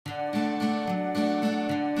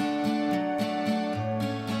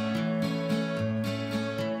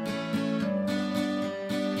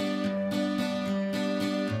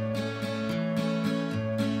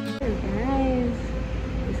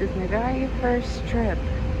My very first trip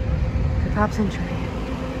to Top Century.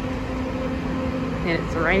 And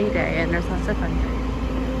it's a rainy day and there's lots of fun things.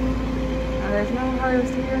 There's no Hollywood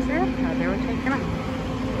Studios there. No, they were taken out.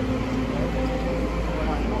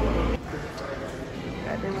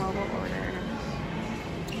 Got the mobile orders.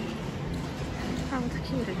 Oh, it's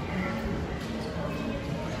cute in here.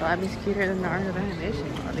 The lobby's cuter than the Art of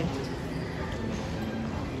Animation lobby.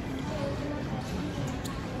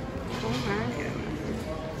 Alright.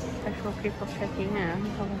 Actual people checking in.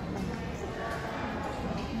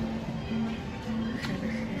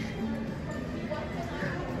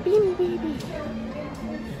 Beanie Baby.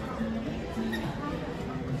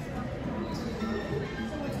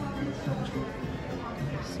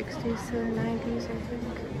 '60s to the '90s, I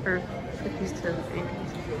think, or '50s to the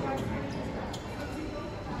 '80s.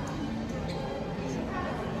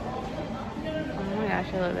 Oh my gosh,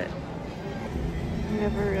 I love it.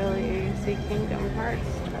 Never really see Kingdom Hearts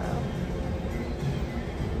stuff.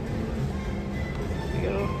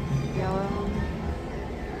 Yellow.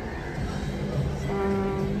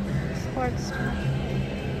 Some sports stuff.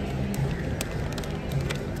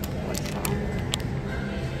 What's that?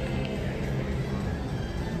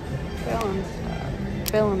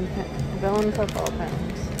 Villain stuff. Villain football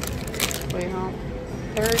pens. We want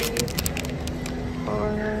 30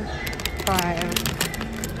 or 5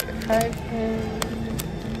 pins.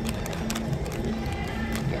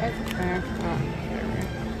 Get there.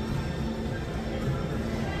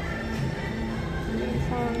 These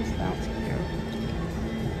ones, that's cute.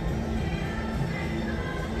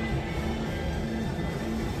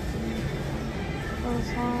 Those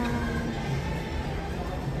ones.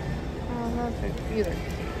 Oh, those are cute.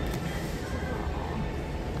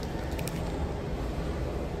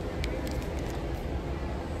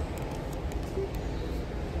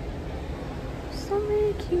 So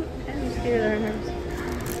many cute pins here. There's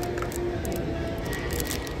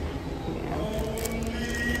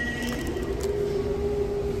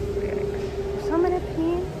so many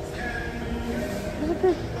pins. There's a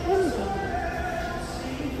big pin though.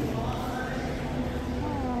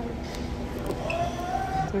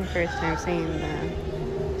 It's my first time seeing that.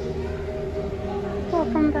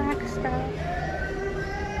 Welcome back stuff.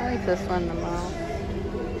 I like this one the most.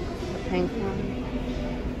 The pink one.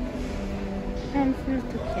 And here's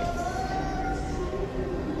the kids.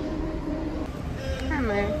 I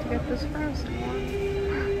might have to get this first one.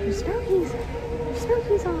 There's Snoopy's. There's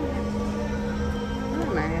Snoopy's on it. I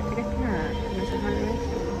might have to get that. There's a $100.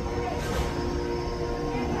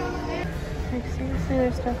 Like seriously,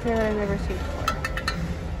 there's stuff here that I've never seen before.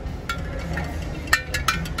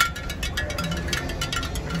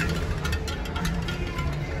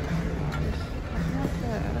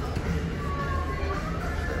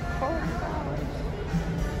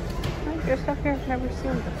 There's stuff here I've never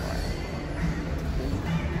seen before.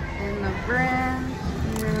 And the brand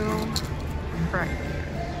new price.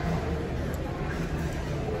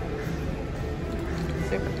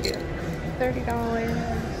 Super cute. $30.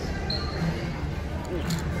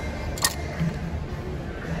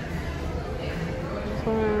 This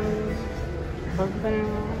one's husband.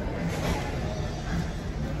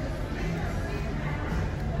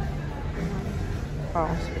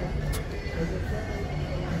 Oh, sweet.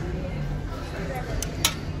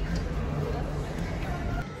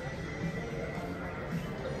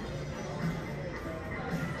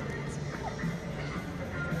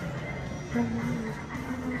 I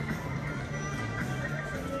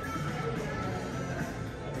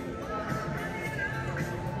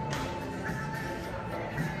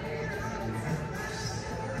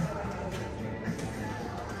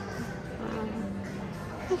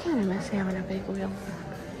kind of miss having a big wheel.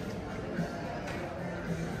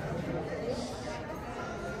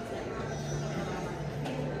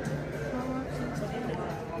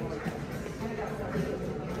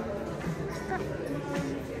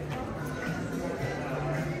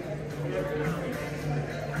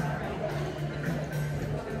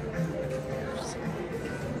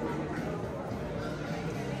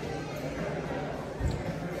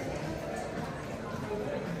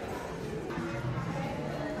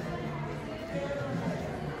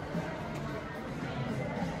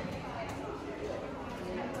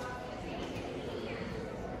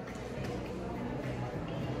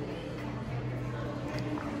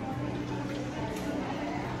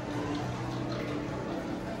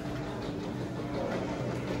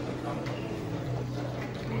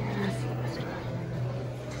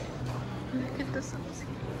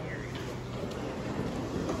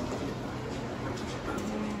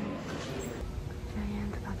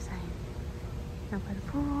 Down by the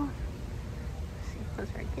pool. Let's see if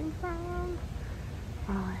that's where I came from.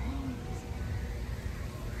 all it hangs.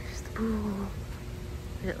 There's the pool.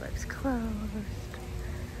 It looks closed.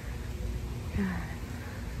 God.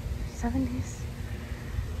 70s,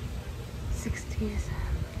 60s.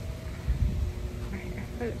 Right here.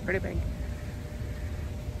 It's pretty big.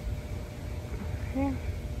 Here.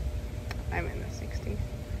 I'm in the 60s.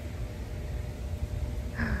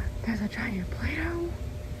 There's a giant Play-Doh.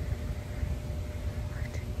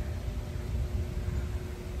 What?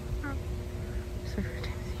 Oh. So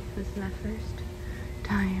this is my first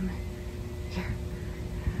time here.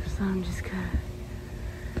 So I'm just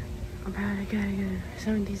I'm probably gonna go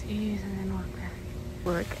 70s E's and then walk back.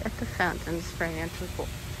 Look at the fountain spraying into the pool.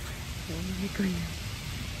 Oh my goodness.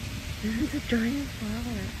 This is a giant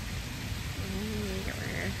flower. Oh my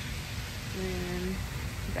goodness. And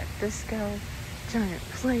we got disco, giant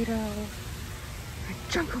Play-Doh,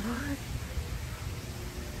 a chunk of wood.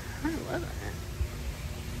 I love it.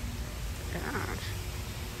 Gosh.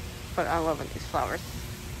 But I'm loving these flowers.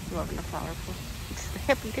 I'm loving the flower pool. It's the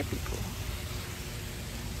hippy dippy pool.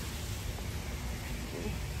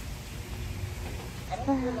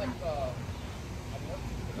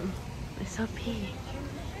 It's so big.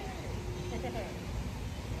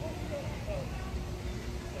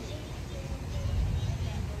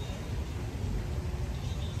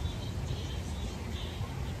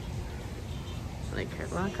 They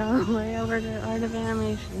could walk all the way over to Art of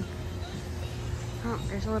Animation. Oh,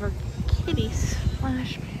 there's a little kitty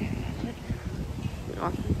splash pad.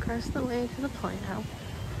 Walking across the way to the Play-Doh.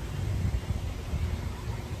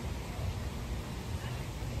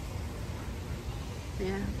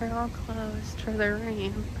 Yeah, they're all closed for the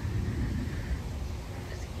rain.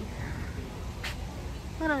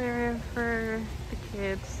 Little area for the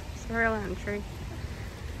kids. Serial entry.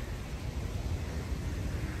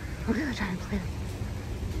 Look at the giant Play-Doh.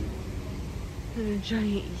 The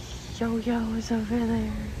giant yo-yos over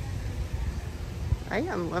there. I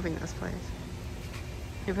am loving this place.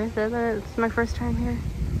 If I said that it's my first time here.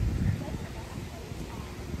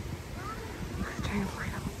 Look at the giant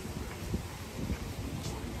Play-Doh.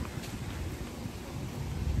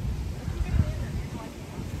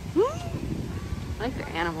 I like the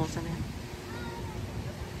animals in it.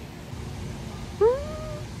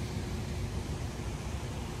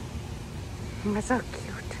 That's so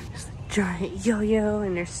cute. There's a giant yo-yo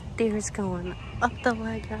and there's stairs going up the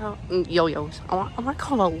Lego. Yo-yos. I want to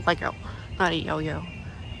call it a Lego, not a yo-yo.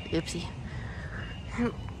 Oopsie.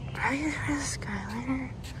 And where's the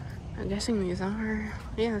Skyliner? I'm guessing these are.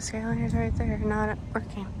 Yeah, the Skyliner's right there, not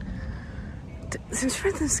working. This is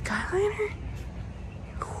for the Skyliner?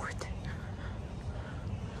 What?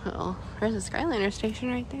 Well, there's a Skyliner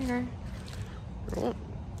station right there. Oh,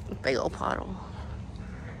 big old puddle.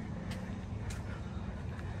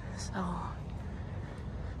 So,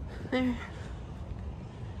 there.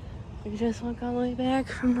 We just walk all the way back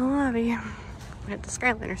from the lobby at the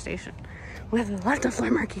Skyliner station with lots of floor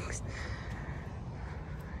markings.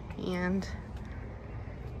 And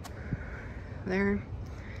there,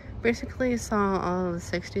 basically saw all of the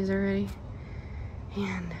 60s already.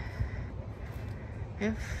 And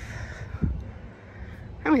if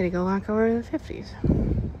I'm gonna go walk over to the 50s,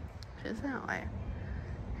 which is that way.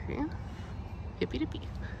 Yeah, hippy dippy.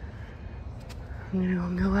 I'm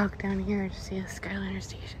gonna go walk down here to see a Skyliner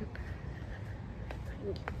station.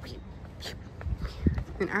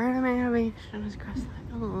 And Art of Animation is across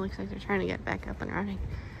the hill. It looks like they're trying to get back up and running.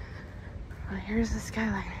 Well, here's the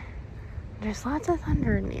Skyliner. There's lots of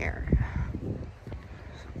thunder in the air.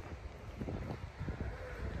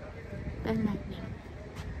 And lightning.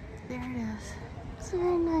 There it is. It's a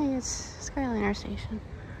very nice Skyliner station.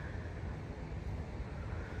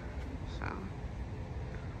 So.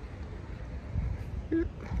 And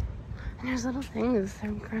there's little things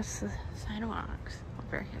across the sidewalks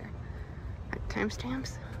over here.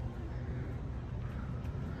 Timestamps.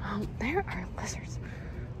 Oh, there are lizards.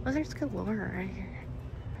 Lizards galore right here.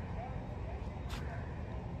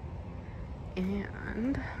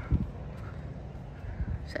 And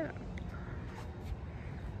so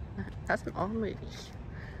that's an old movie.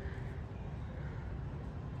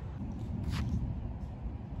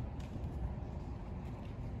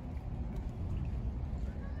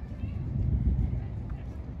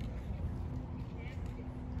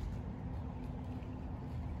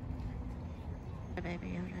 Hi, baby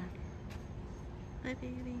Yoda. Hi,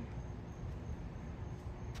 baby.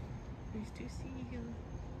 Nice to see you.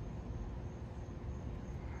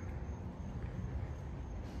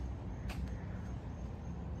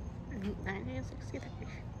 And 1963.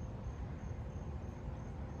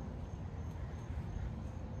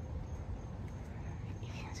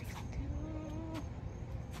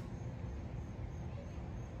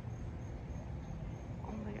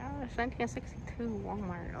 gosh, 1962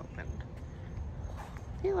 Walmart opened.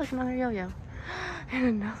 See, look, another yo-yo. And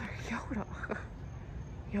another Yoda.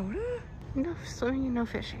 Yoda? No swimming and no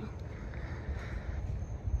fishing.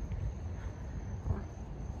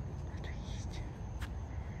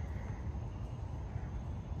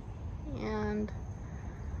 And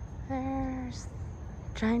there's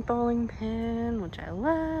a giant bowling pin, which I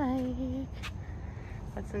like.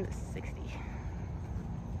 That's in the 60.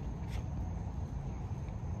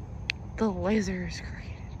 The laser is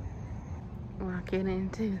created. Walking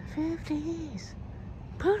into the 50s.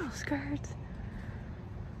 Poodle skirts.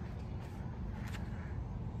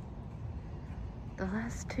 The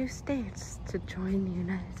last 2 states to join the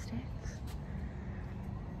United States.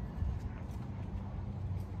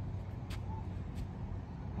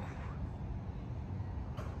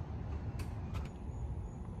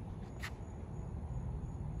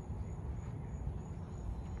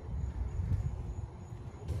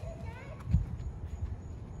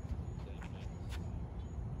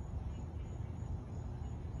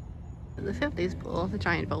 The 50s pool, the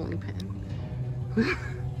giant bowling pin.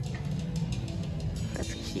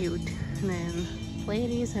 That's cute. And then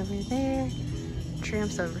ladies over there,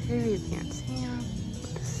 tramps over here, you can't see them.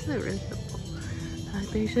 But this is a really cool pool.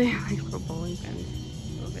 I'd basically like for a bowling pin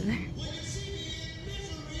over there.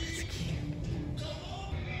 It's cute.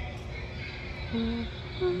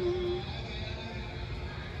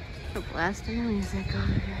 We're blasting the music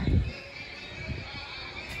over here.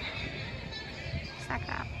 Suck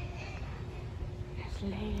up.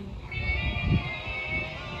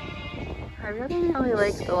 I really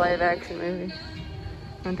like the live action movie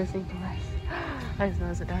on Disney Plus. I just know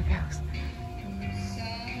it's a doghouse.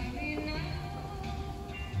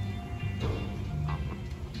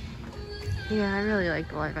 Yeah, I really like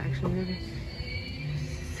the live action movie.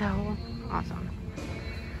 So awesome.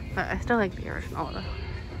 But I still like the original though.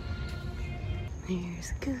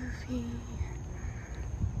 Here's Goofy.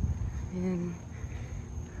 In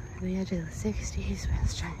the edge of the 60s with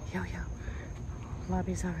this giant yo-yo.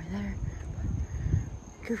 Lobby's over there.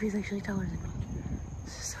 But Goofy's actually taller than me.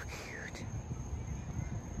 This is so cute.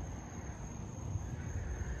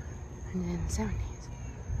 And then the 70s.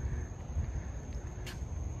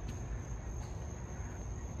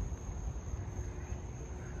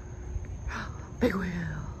 Big wheel.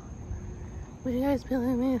 Would you guys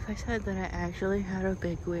believe me if I said that I actually had a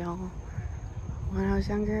big wheel when I was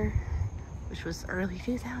younger? Which was early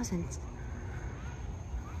 2000s.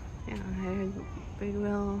 Yeah, I had a big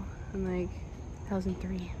wheel in like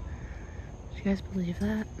 2003. Do you guys believe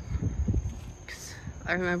that? Because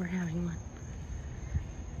I remember having one.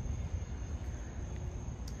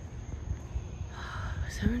 Oh,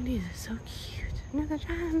 the 70s is so cute. Look at the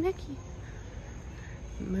giant Mickey.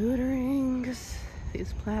 Mood rings,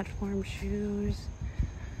 these platform shoes.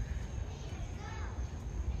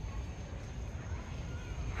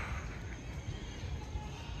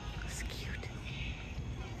 It's cute.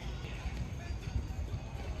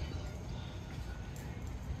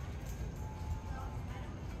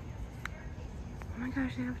 Oh my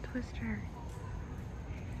gosh, they have a Twister.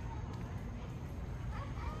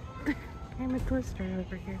 I'm a Twister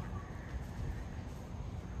over here.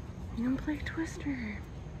 You don't play Twister.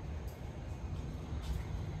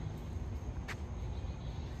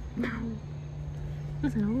 No,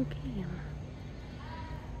 it's an old game.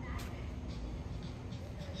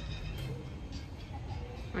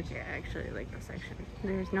 Okay, I actually like this section.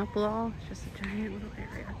 There's no ball, it's just a giant little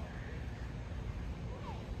area.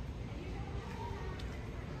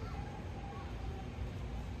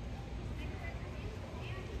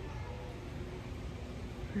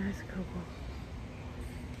 That's cool.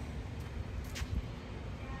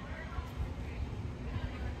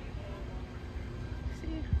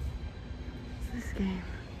 This game.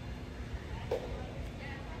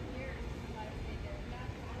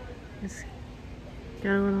 It's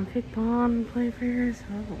got a little kickball and play for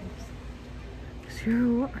yourselves. Cause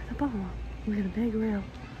you are the ball. Look at the big wheel.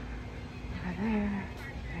 Right there.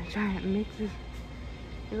 And a giant Mickey. I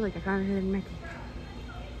feel like I found a hidden Mickey.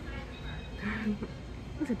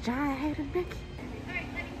 It's a giant hidden Mickey.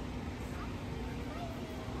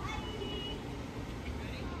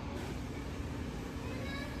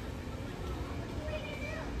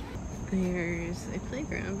 There's a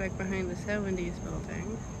playground back behind the 70s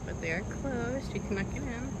building, but they are closed. You cannot get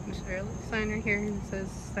in. There's a little sign right here that says,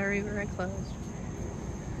 sorry, we're closed.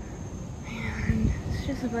 And it's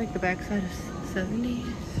just like the backside of the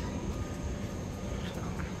 70s. So,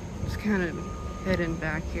 it's kind of hidden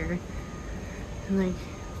back here. And like,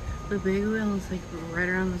 the big wheel is like right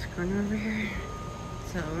around this corner over here.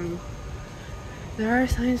 So, there are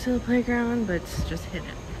signs to the playground, but it's just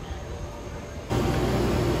hidden.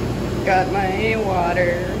 Got my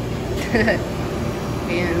water.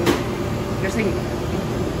 And there's like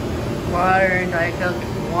water and Diet Coke,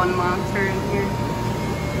 one Monster in here.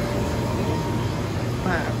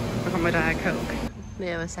 Wow, look at my Diet Coke. They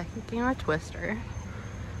have a second game of Twister.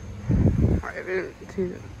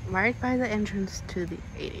 Right by the entrance to the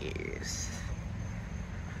 80s.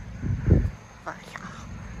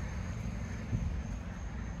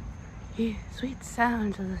 Yeah, sweet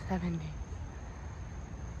sounds of the 70s.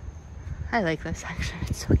 I like this section,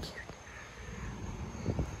 it's so cute.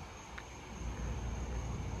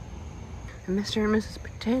 And Mr. and Mrs.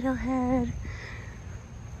 Potato Head.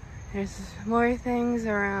 There's more things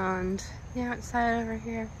around the outside over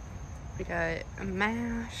here. We got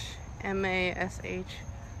MASH, M-A-S-H.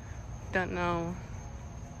 Don't know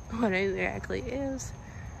what it exactly is.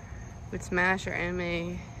 If it's MASH or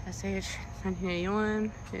M-A-S-H.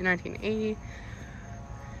 1981 and 1980.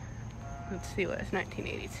 Let's see what it's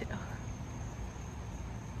 1982.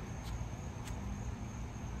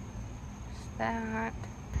 That.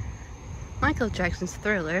 Michael Jackson's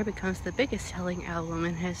Thriller becomes the biggest selling album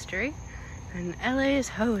in history, and LA's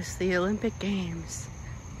hosts the Olympic Games,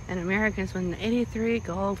 and Americans win 83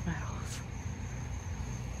 gold medals.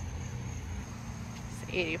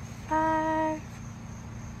 It's 85.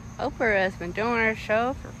 Oprah has been doing her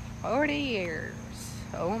show for 40 years.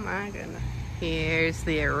 Oh my goodness. Here's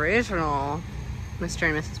the original Mr.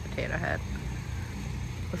 and Mrs. Potato Head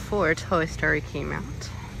before Toy Story came out.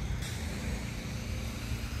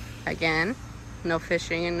 Again, no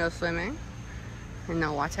fishing and no swimming and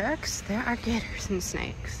no latex. There are gators and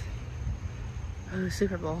snakes. Oh,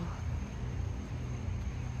 Super Bowl.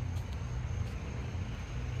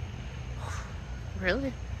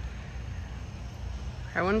 Really?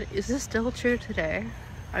 I wonder, is this still true today?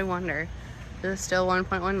 I wonder. Is it still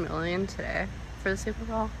 1.1 million today for the Super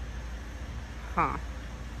Bowl? Huh.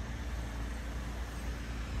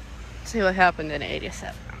 Let's see what happened in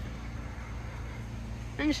 87.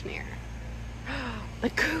 Engineer. The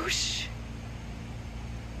Koosh.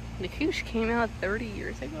 The Koosh came out 30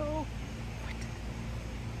 years ago. What?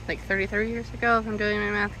 Like 33 years ago, if I'm doing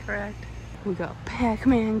my math correct. We got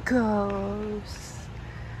Pac-Man Ghost.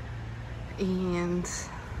 And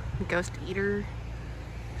the Ghost Eater.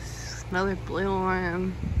 Another blue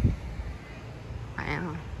one. I don't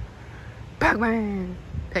know. Pac-Man!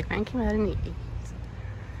 Pac-Man came out in the 80s.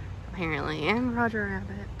 Apparently. And Roger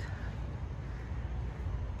Rabbit.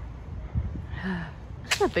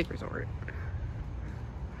 This is a big resort.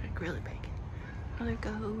 Like really big. Another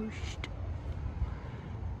ghost.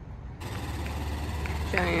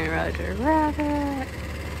 Giant Roger Rabbit.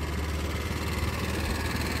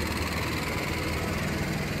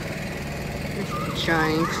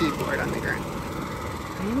 Giant keyboard on the ground.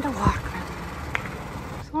 And a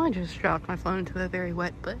Walkman. So I just dropped my phone into a very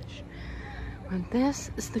wet bush. And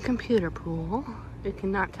this is the computer pool. You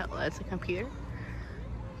cannot tell it's a computer.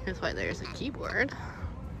 That's why there's a keyboard.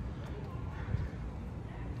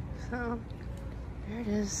 So, there it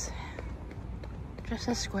is. Just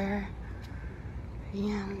a square.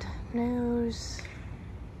 And news.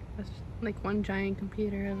 There's like one giant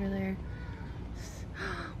computer over there.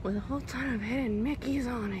 With a whole ton of hidden Mickeys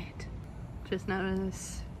on it.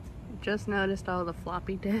 Just noticed all the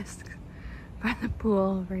floppy disks by the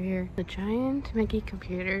pool over here. The giant Mickey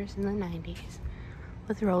computers in the 90s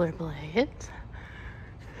with rollerblades.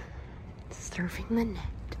 Surfing the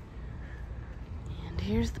net. And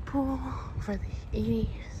here's the pool for the 80s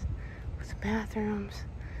with bathrooms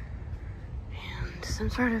and some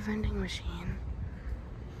sort of vending machine.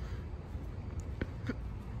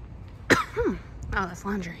 Oh, that's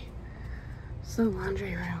laundry. It's the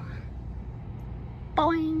laundry room.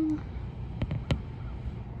 Boing!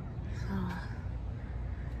 So,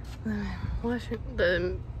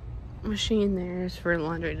 the machine there is for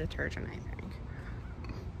laundry detergent, I think.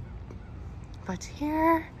 But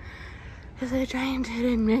here is a giant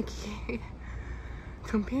hidden Mickey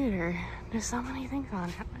computer. There's so many things on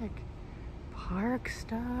it, like park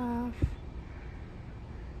stuff.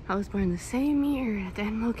 I was born the same year that the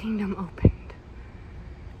Animal Kingdom opened.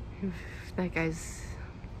 If that guy's,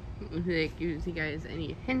 like, gives you guys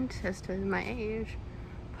any hint as to my age.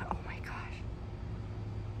 But oh my gosh.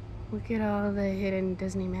 Look at all the hidden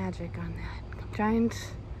Disney magic on that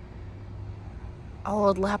giant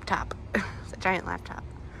old laptop. It's a giant laptop.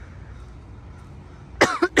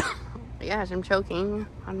 Yes, I'm choking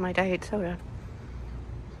on my diet soda.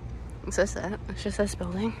 It's just that. It's just this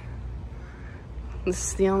building. This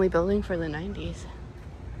is the only building for the 90s.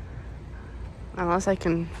 Unless I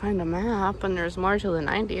can find a map and there's more to the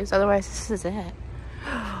 90s. Otherwise, this is it.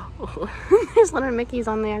 There's little Mickeys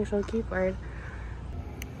on the actual keyboard.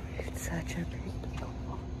 It's such a big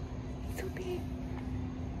pool. So big.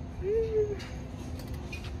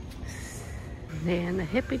 And the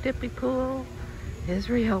Hippy Dippy pool is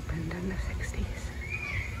reopened in the 60s.